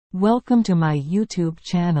Welcome to my YouTube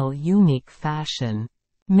channel Unique Fashion.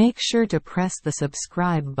 Make sure to press the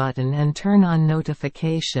subscribe button and turn on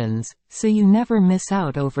notifications, so you never miss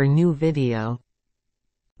out over new video,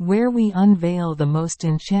 where we unveil the most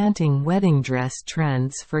enchanting wedding dress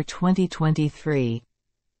trends for 2023.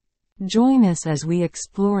 Join us as we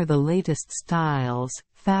explore the latest styles,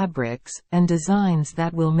 fabrics, and designs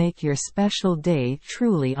that will make your special day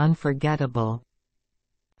truly unforgettable.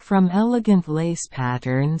 From elegant lace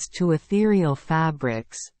patterns to ethereal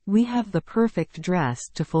fabrics, we have the perfect dress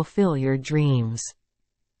to fulfill your dreams.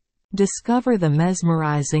 Discover the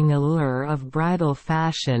mesmerizing allure of bridal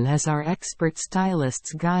fashion as our expert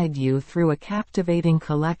stylists guide you through a captivating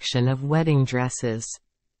collection of wedding dresses.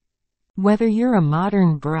 Whether you're a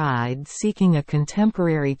modern bride seeking a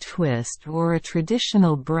contemporary twist or a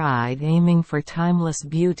traditional bride aiming for timeless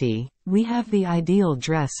beauty, we have the ideal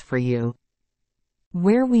dress for you,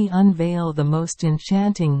 where we unveil the most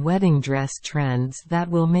enchanting wedding dress trends that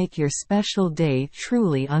will make your special day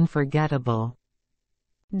truly unforgettable.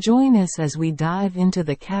 Join us as we dive into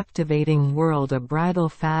the captivating world of bridal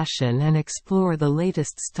fashion and explore the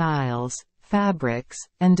latest styles, fabrics,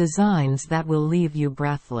 and designs that will leave you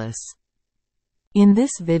breathless. In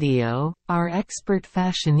this video, our expert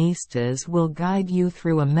fashionistas will guide you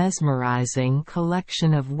through a mesmerizing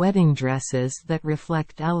collection of wedding dresses that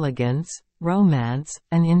reflect elegance, romance,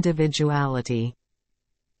 and individuality.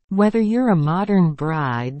 Whether you're a modern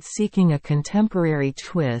bride seeking a contemporary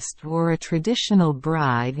twist or a traditional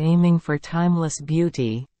bride aiming for timeless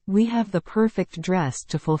beauty, we have the perfect dress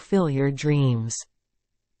to fulfill your dreams.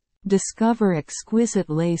 Discover exquisite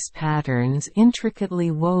lace patterns intricately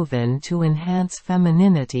woven to enhance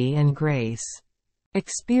femininity and grace.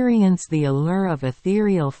 Experience the allure of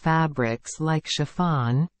ethereal fabrics like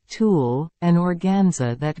chiffon, tulle, and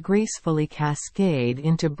organza that gracefully cascade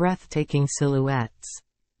into breathtaking silhouettes.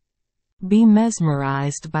 Be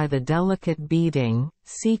mesmerized by the delicate beading,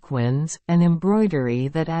 sequins, and embroidery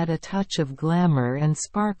that add a touch of glamour and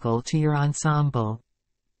sparkle to your ensemble.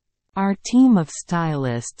 Our team of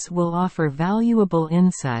stylists will offer valuable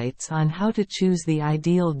insights on how to choose the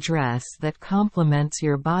ideal dress that complements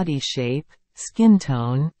your body shape, skin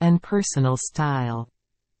tone, and personal style.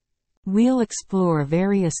 We'll explore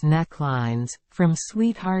various necklines, from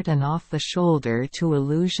sweetheart and off-the-shoulder to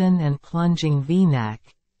illusion and plunging V-neck,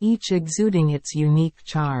 each exuding its unique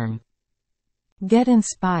charm. Get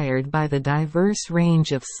inspired by the diverse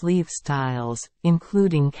range of sleeve styles,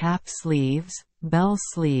 including cap sleeves, bell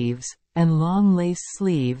sleeves, and long lace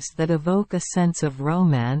sleeves that evoke a sense of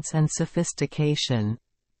romance and sophistication.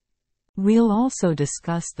 We'll also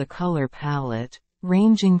discuss the color palette,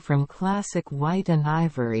 ranging from classic white and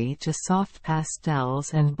ivory to soft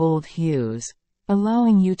pastels and bold hues,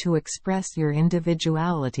 allowing you to express your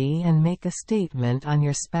individuality and make a statement on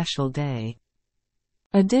your special day.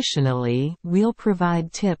 Additionally, we'll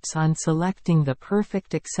provide tips on selecting the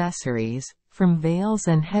perfect accessories, from veils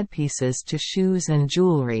and headpieces to shoes and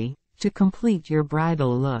jewelry, to complete your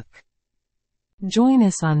bridal look. Join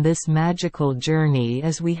us on this magical journey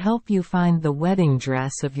as we help you find the wedding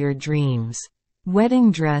dress of your dreams.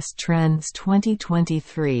 Wedding Dress Trends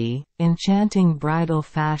 2023, Enchanting Bridal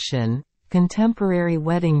Fashion, Contemporary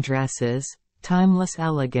Wedding Dresses, Timeless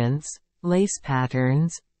Elegance, Lace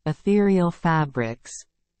Patterns, Ethereal Fabrics,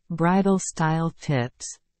 Bridal Style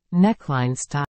Tips, Neckline Style.